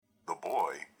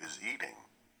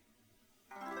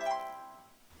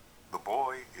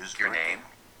Your name?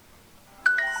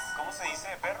 ¿Cómo se dice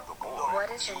perro?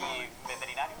 What is your name?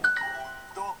 Veterinario.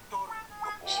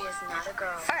 She is not a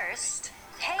girl. First,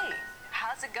 hey,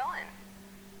 how's it going?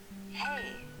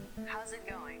 Hey, how's it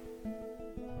going?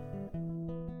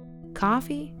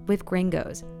 Coffee with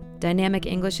Gringos, Dynamic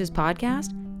English's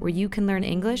podcast where you can learn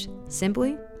English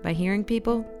simply by hearing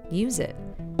people use it.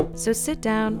 So sit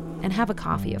down and have a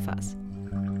coffee with us.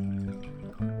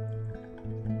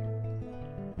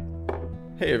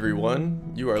 Hey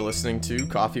everyone, you are listening to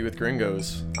Coffee with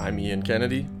Gringos. I'm Ian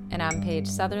Kennedy. And I'm Paige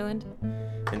Sutherland.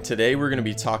 And today we're going to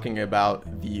be talking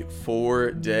about the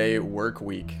 4-day work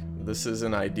week. This is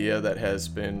an idea that has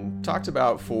been talked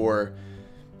about for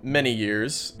many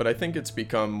years, but I think it's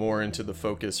become more into the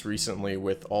focus recently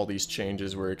with all these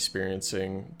changes we're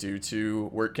experiencing due to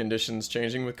work conditions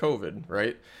changing with COVID,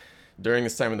 right? During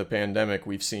this time of the pandemic,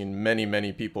 we've seen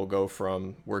many people go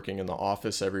from working in the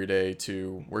office every day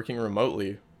to working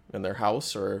remotely in their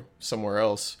house or somewhere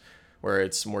else where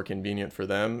it's more convenient for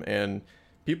them. And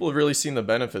people have really seen the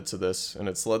benefits of this, and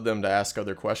it's led them to ask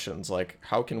other questions like,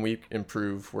 how can we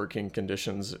improve working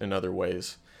conditions in other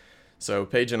ways? So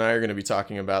Paige and I are going to be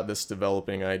talking about this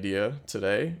developing idea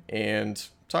today and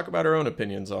talk about our own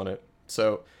opinions on it.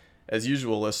 So as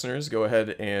usual, listeners, go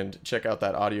ahead and check out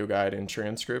that audio guide and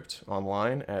transcript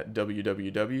online at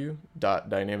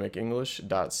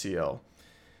www.dynamicenglish.cl.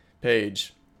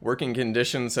 Paige, working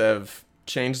conditions have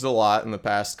changed a lot in the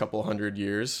past couple hundred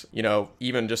years. You know,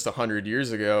 even just 100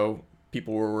 years ago,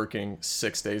 people were working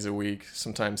 6 days a week,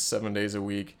 sometimes 7 days a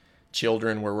week.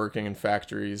 Children were working in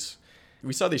factories.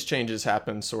 We saw these changes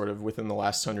happen sort of within the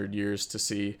last 100 years to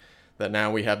see that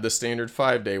now we have the standard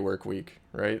 5-day work week,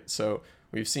 right? So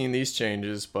we've seen these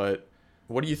changes, but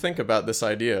what do you think about this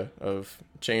idea of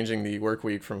changing the work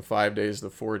week from 5 days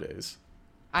to 4 days?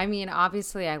 I mean,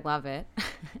 obviously I love it.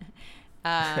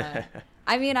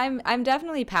 I mean, I'm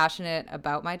definitely passionate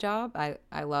about my job.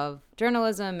 I love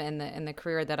journalism and the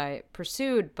career that I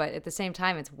pursued, but at the same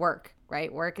time, it's work,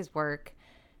 right? Work is work,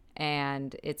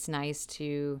 and it's nice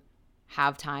to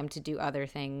have time to do other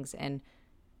things. And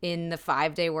in the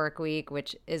 5-day work week,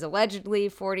 which is allegedly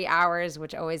 40 hours,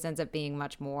 which always ends up being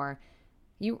much more,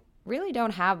 you really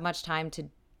don't have much time to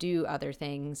do other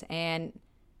things. And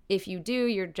if you do,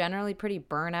 you're generally pretty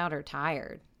burnout or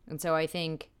tired. And so I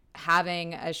think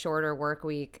having a shorter work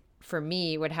week for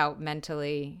me would help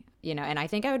mentally, you know, and I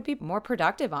think I would be more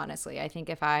productive, honestly. I think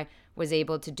if I was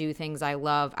able to do things I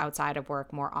love outside of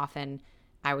work more often,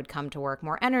 I would come to work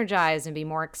more energized and be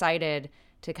more excited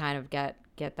to kind of get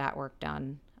that work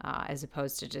done, as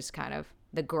opposed to just kind of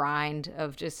the grind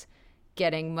of just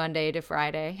getting Monday to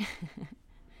Friday.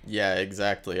 Yeah,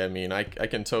 exactly. I mean, I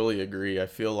can totally agree. I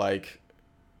feel like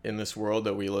in this world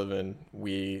that we live in,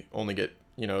 we only get,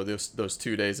 you know, those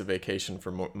 2 days of vacation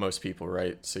for most people,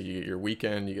 right? So you get your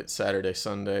weekend, you get Saturday,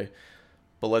 Sunday.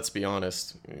 But let's be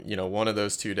honest, you know, one of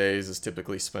those 2 days is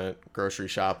typically spent grocery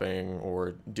shopping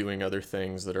or doing other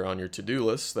things that are on your to-do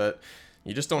list that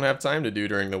you just don't have time to do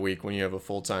during the week when you have a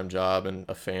full-time job and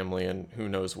a family and who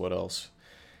knows what else.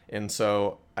 And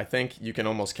so I think you can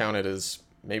almost count it as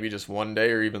maybe just 1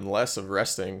 day or even less of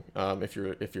resting, if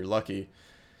you're lucky.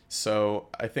 So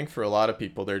I think for a lot of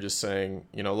people, they're just saying,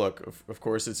 you know, look, of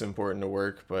course it's important to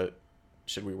work, but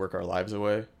should we work our lives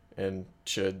away? And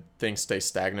should things stay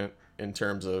stagnant in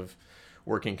terms of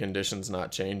working conditions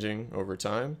not changing over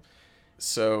time?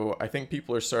 So I think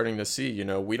people are starting to see, you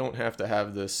know, we don't have to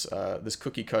have this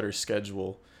cookie cutter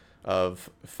schedule of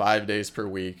 5 days per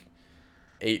week,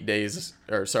 8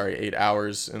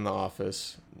 hours in the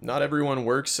office. Not everyone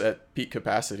works at peak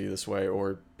capacity this way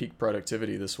or peak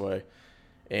productivity this way.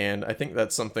 And I think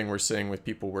that's something we're seeing with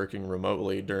people working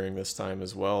remotely during this time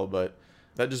as well. But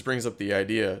that just brings up the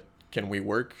idea, can we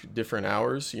work different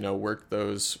hours? You know, work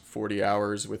those 40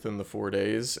 hours within the 4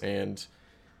 days, and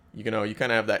you know, you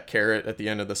kind of have that carrot at the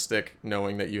end of the stick,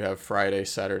 knowing that you have Friday,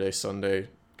 Saturday, Sunday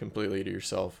completely to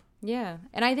yourself. Yeah.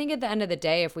 And I think at the end of the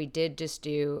day, if we did just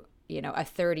do, you know, a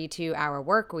 32-hour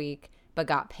work week, but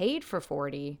got paid for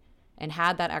 40 and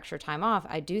had that extra time off,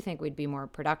 I do think we'd be more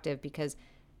productive, because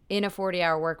in a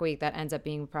 40-hour work week that ends up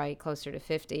being probably closer to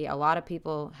 50, a lot of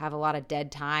people have a lot of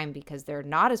dead time because they're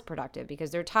not as productive,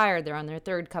 because they're tired, they're on their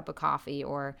third cup of coffee,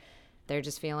 or they're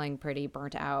just feeling pretty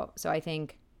burnt out. So I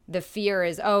think the fear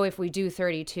is, oh, if we do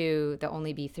 32, there'll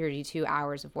only be 32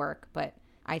 hours of work. But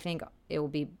I think it will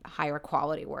be higher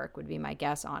quality work, would be my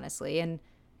guess, honestly. And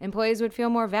employees would feel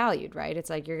more valued, right? It's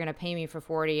like, you're going to pay me for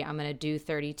 40, I'm going to do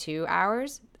 32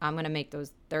 hours. I'm going to make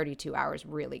those 32 hours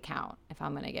really count if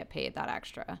I'm going to get paid that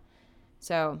extra.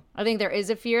 So I think there is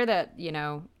a fear that, you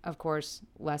know, of course,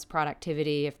 less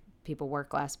productivity if people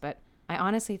work less, but I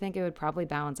honestly think it would probably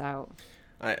balance out.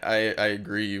 I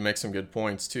agree. You make some good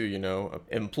points too.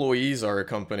 Employees are a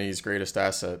company's greatest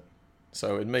asset.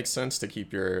 So it makes sense to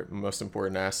keep your most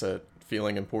important asset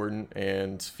feeling important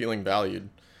and feeling valued.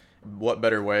 What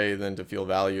better way than to feel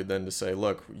valued than to say,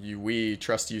 look, we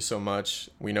trust you so much.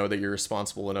 We know that you're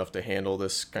responsible enough to handle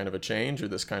this kind of a change or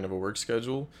this kind of a work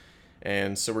schedule.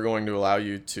 And so we're going to allow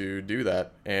you to do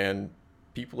that. And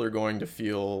people are going to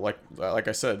feel, like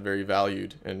I said, very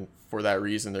valued. And for that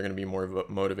reason, they're going to be more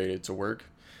motivated to work.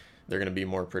 They're going to be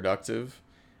more productive.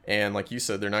 And like you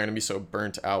said, they're not going to be so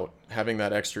burnt out. Having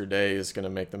that extra day is going to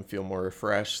make them feel more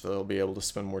refreshed. They'll be able to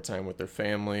spend more time with their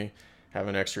family, have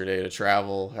an extra day to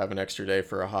travel, have an extra day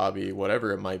for a hobby,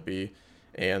 whatever it might be.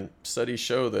 And studies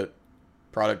show that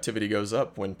productivity goes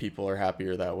up when people are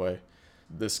happier that way.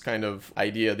 This kind of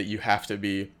idea that you have to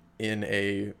be in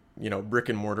a, brick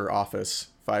and mortar office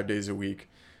 5 days a week,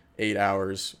 8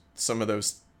 hours, some of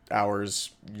those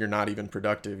hours you're not even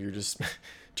productive. You're just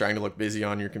trying to look busy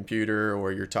on your computer,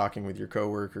 or you're talking with your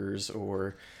coworkers,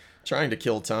 or trying to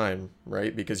kill time,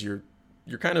 right? Because you're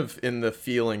kind of in the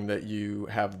feeling that you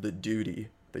have the duty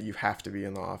that you have to be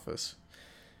in the office.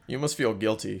 You must feel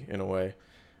guilty in a way.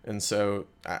 And so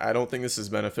I don't think this is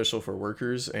beneficial for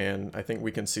workers. And I think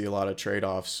we can see a lot of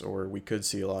trade-offs, or we could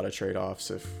see a lot of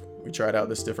trade-offs if we tried out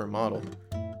this different model.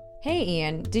 Hey,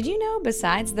 Ian, did you know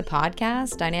besides the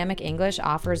podcast, Dynamic English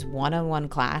offers one-on-one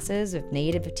classes with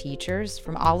native teachers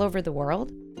from all over the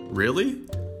world? Really?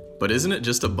 But isn't it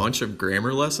just a bunch of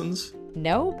grammar lessons?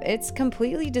 Nope, it's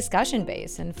completely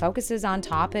discussion-based and focuses on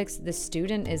topics the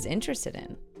student is interested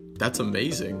in. That's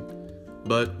amazing.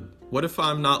 But what if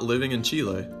I'm not living in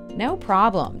Chile? No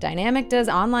problem. Dynamic does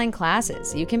online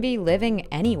classes. You can be living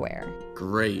anywhere.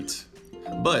 Great.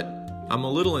 But I'm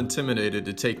a little intimidated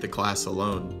to take the class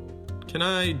alone. Can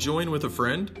I join with a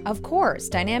friend? Of course.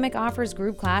 Dynamic offers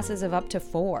group classes of up to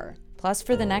 4. Plus,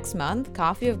 for the next month,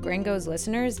 Coffee of Gringos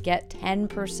listeners get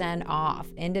 10% off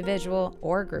individual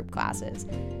or group classes.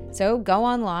 So go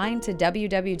online to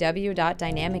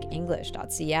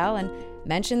www.dynamicenglish.cl and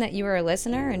mention that you are a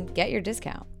listener and get your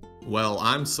discount. Well,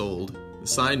 I'm sold.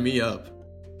 Sign me up.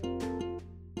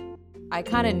 I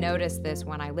kind of noticed this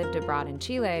when I lived abroad in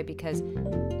Chile because,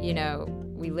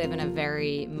 we live in a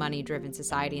very money-driven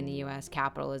society in the U.S.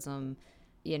 Capitalism,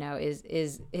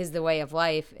 is the way of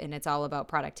life, and it's all about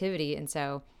productivity. And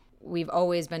so we've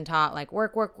always been taught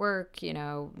work,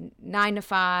 9 to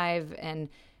 5. And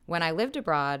when I lived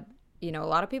abroad, a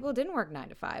lot of people didn't work 9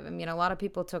 to 5. I mean, a lot of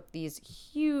people took these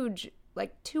huge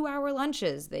 2-hour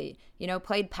lunches. They,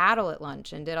 played paddle at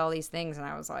lunch and did all these things. And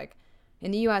I was like,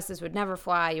 in the U.S., this would never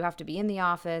fly. You have to be in the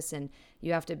office and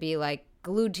you have to be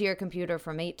glued to your computer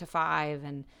from 8 to 5.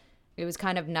 And it was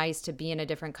kind of nice to be in a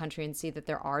different country and see that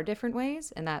there are different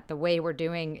ways, and that the way we're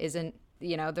doing isn't,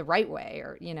 the right way,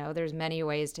 or, there's many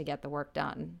ways to get the work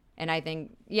done. And I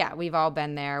think, we've all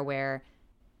been there where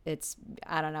it's,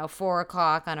 4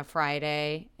 o'clock on a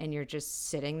Friday and you're just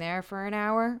sitting there for an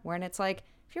hour, when it's if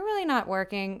you're really not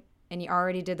working and you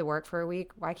already did the work for a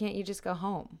week, why can't you just go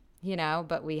home?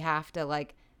 But we have to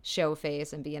show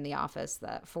face and be in the office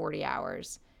that 40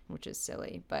 hours, which is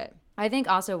silly. But I think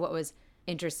also what was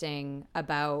interesting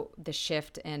about the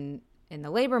shift in the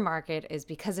labor market is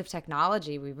because of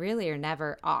technology, we really are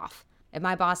never off. If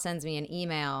my boss sends me an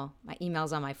email, my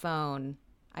email's on my phone,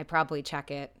 I probably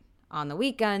check it on the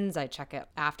weekends, I check it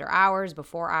after hours,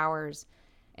 before hours.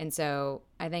 And so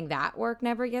I think that work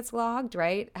never gets logged,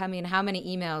 right? I mean, how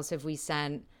many emails have we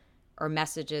sent or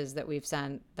messages that we've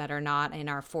sent that are not in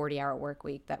our 40-hour work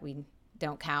week that we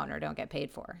don't count or don't get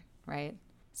paid for, right?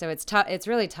 So it's tough. It's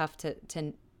really tough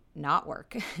to not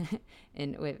work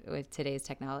with today's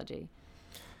technology.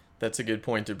 That's a good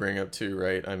point to bring up too,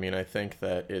 right? I mean, I think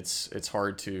that it's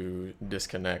hard to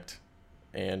disconnect,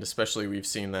 and especially we've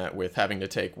seen that with having to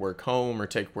take work home or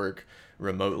take work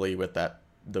remotely with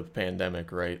the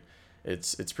pandemic, right?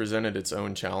 It's presented its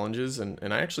own challenges, and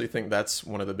I actually think that's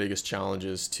one of the biggest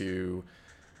challenges to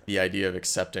the idea of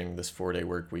accepting this 4-day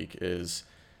work week is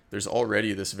there's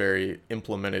already this very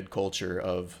implemented culture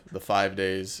of the 5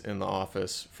 days in the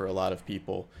office for a lot of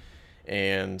people.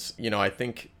 And, I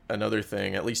think another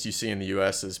thing, at least you see in the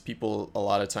US, is people a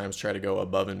lot of times try to go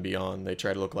above and beyond. They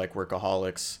try to look like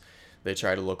workaholics. They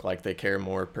try to look like they care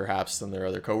more perhaps than their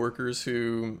other coworkers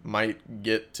who might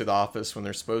get to the office when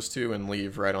they're supposed to and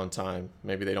leave right on time.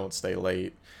 Maybe they don't stay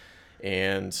late.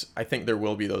 And I think there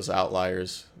will be those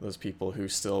outliers, those people who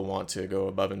still want to go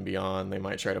above and beyond. They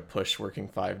might try to push working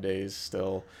 5 days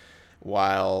still.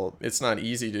 While it's not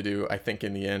easy to do, I think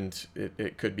in the end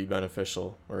it could be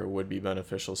beneficial, or it would be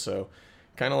beneficial. So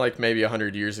Kind of like maybe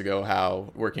 100 years ago,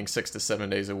 how working 6 to 7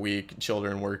 days a week,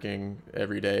 children working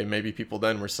every day, maybe people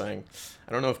then were saying,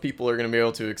 I don't know if people are going to be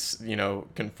able to,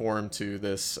 conform to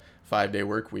this 5-day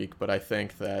work week, but I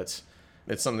think that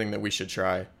it's something that we should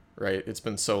try, right? It's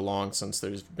been so long since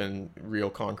there's been real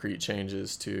concrete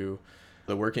changes to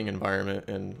the working environment.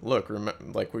 And look,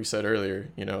 like we said earlier,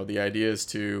 the idea is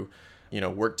to,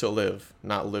 work to live,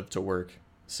 not live to work.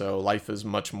 So life is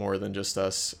much more than just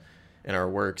us and our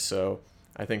work. So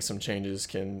I think some changes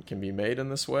can be made in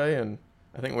this way, and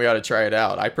I think we ought to try it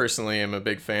out. I personally am a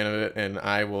big fan of it, and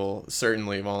I will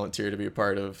certainly volunteer to be a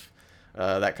part of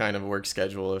that kind of work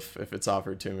schedule if it's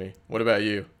offered to me. What about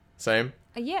you? Same?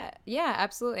 Yeah,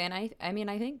 absolutely. And I mean,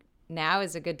 I think now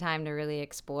is a good time to really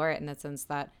explore it, in the sense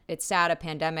that it's sad a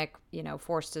pandemic,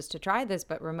 forced us to try this,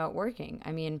 but remote working.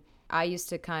 I mean, I used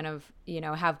to kind of,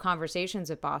 have conversations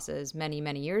with bosses many,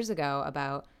 many years ago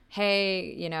about,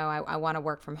 hey, I want to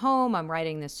work from home. I'm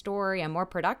writing this story. I'm more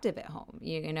productive at home.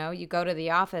 You go to the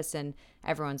office and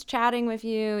everyone's chatting with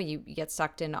you. You get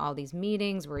sucked into all these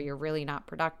meetings where you're really not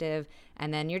productive.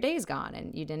 And then your day's gone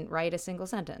and you didn't write a single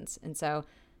sentence.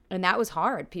 And that was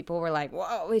hard. People were like,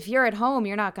 whoa, if you're at home,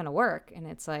 you're not going to work. And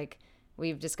it's like,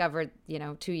 we've discovered,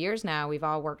 2 years now, we've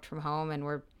all worked from home,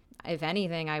 and if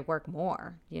anything, I work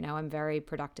more. I'm very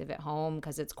productive at home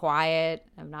because it's quiet.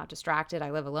 I'm not distracted.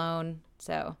 I live alone.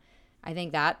 So I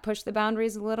think that pushed the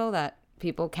boundaries a little, that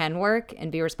people can work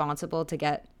and be responsible to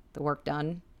get the work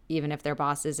done, even if their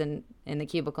boss is in the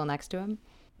cubicle next to them.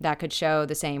 That could show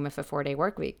the same with a 4-day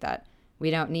work week, that we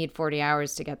don't need 40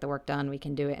 hours to get the work done. We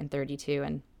can do it in 32,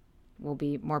 and we'll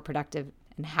be more productive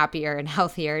and happier and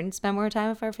healthier and spend more time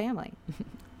with our family.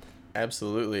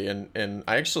 Absolutely. And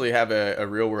I actually have a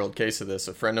real world case of this.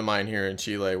 A friend of mine here in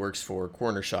Chile works for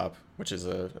Cornershop, which is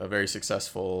a very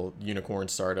successful unicorn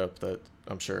startup that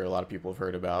I'm sure a lot of people have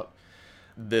heard about.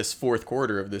 This fourth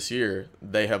quarter of this year,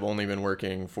 they have only been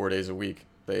working 4 days a week.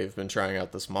 They've been trying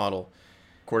out this model.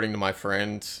 According to my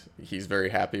friend, he's very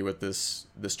happy with this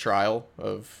trial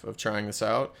of trying this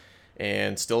out,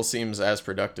 and still seems as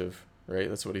productive, right?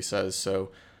 That's what he says.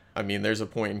 So I mean, there's a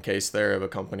point in case there of a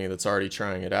company that's already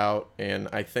trying it out. And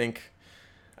I think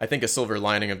a silver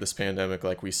lining of this pandemic,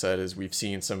 like we said, is we've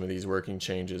seen some of these working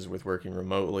changes with working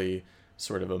remotely,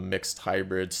 sort of a mixed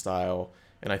hybrid style.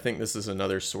 And I think this is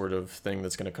another sort of thing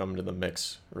that's going to come to the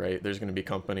mix, right? There's going to be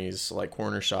companies like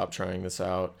Cornershop trying this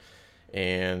out,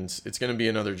 and it's going to be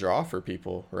another draw for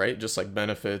people, right? Just like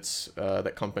benefits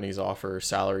that companies offer,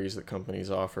 salaries that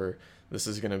companies offer. This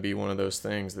is going to be one of those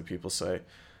things that people say,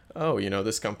 oh,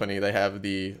 this company, they have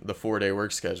the 4-day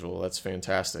work schedule. That's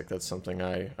fantastic. That's something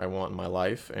I want in my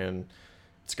life, and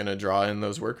it's going to draw in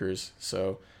those workers.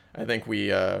 So I think we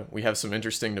have some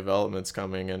interesting developments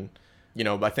coming. And,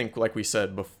 I think, like we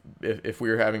said, if we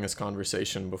were having this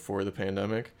conversation before the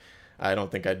pandemic, I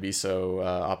don't think I'd be so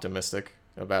optimistic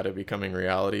about it becoming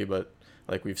reality. But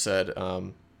like we've said,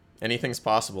 anything's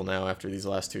possible now after these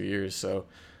last 2 years. So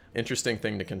interesting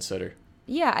thing to consider.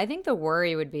 Yeah, I think the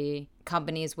worry would be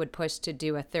companies would push to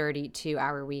do a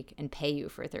 32-hour week and pay you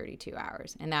for 32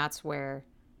 hours. And that's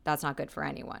not good for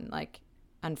anyone. Like,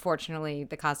 unfortunately,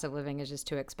 the cost of living is just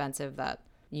too expensive that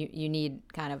you need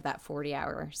kind of that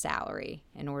 40-hour salary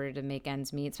in order to make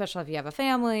ends meet, especially if you have a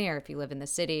family or if you live in the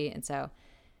city. And so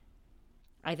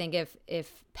I think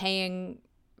if paying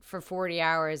for 40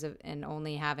 hours and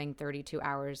only having 32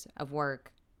 hours of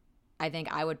work, I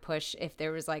think I would push, if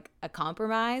there was like a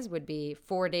compromise, would be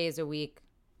 4 days a week,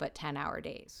 but 10-hour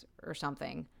days or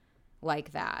something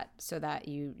like that, so that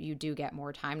you do get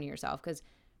more time to yourself. Because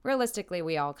realistically,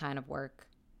 we all kind of work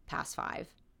past 5.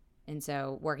 And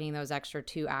so working those extra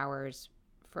 2 hours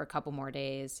for a couple more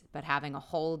days, but having a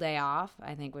whole day off,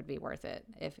 I think would be worth it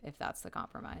if that's the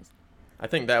compromise. I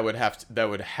think that would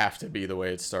have to be the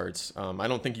way it starts. I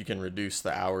don't think you can reduce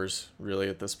the hours really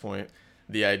at this point.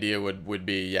 The idea would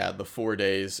be, the 4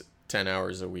 days, 10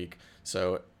 hours a week.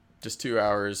 So just 2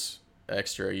 hours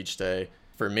extra each day.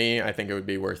 For me, I think it would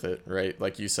be worth it, right?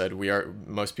 Like you said,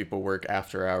 most people work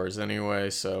after hours anyway.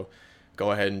 So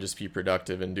go ahead and just be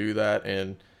productive and do that.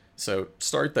 And so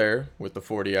start there with the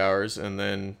 40 hours. And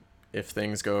then if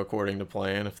things go according to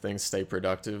plan, if things stay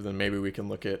productive, then maybe we can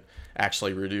look at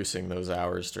actually reducing those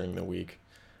hours during the week.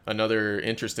 Another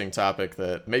interesting topic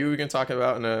that maybe we can talk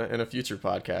about in a future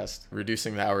podcast,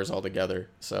 reducing the hours altogether.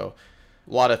 So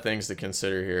a lot of things to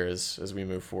consider here as we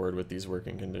move forward with these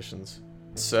working conditions.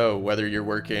 So whether you're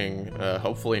working,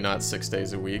 hopefully not 6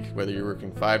 days a week, whether you're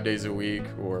working 5 days a week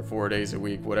or 4 days a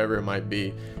week, whatever it might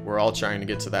be, we're all trying to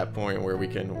get to that point where we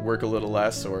can work a little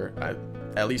less, or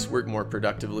at least work more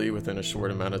productively within a short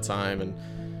amount of time, and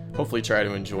hopefully try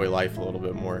to enjoy life a little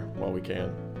bit more while we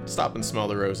can. stop and smell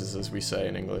the roses, as we say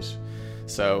in English.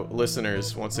 So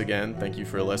listeners, once again, thank you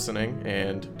for listening,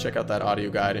 and check out that audio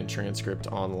guide and transcript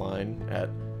online at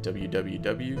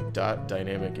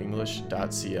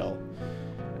www.dynamicenglish.cl.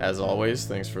 As always,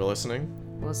 thanks for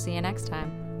listening. We'll see you next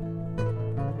time.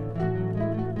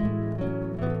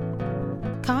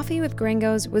 Coffee with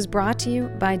Gringos was brought to you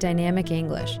by Dynamic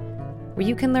English, where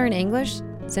you can learn English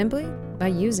simply by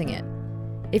using it.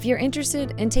 If you're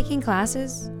interested in taking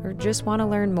classes or just want to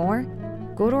learn more,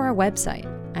 go to our website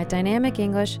at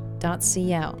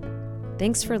dynamicenglish.cl.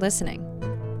 Thanks for listening.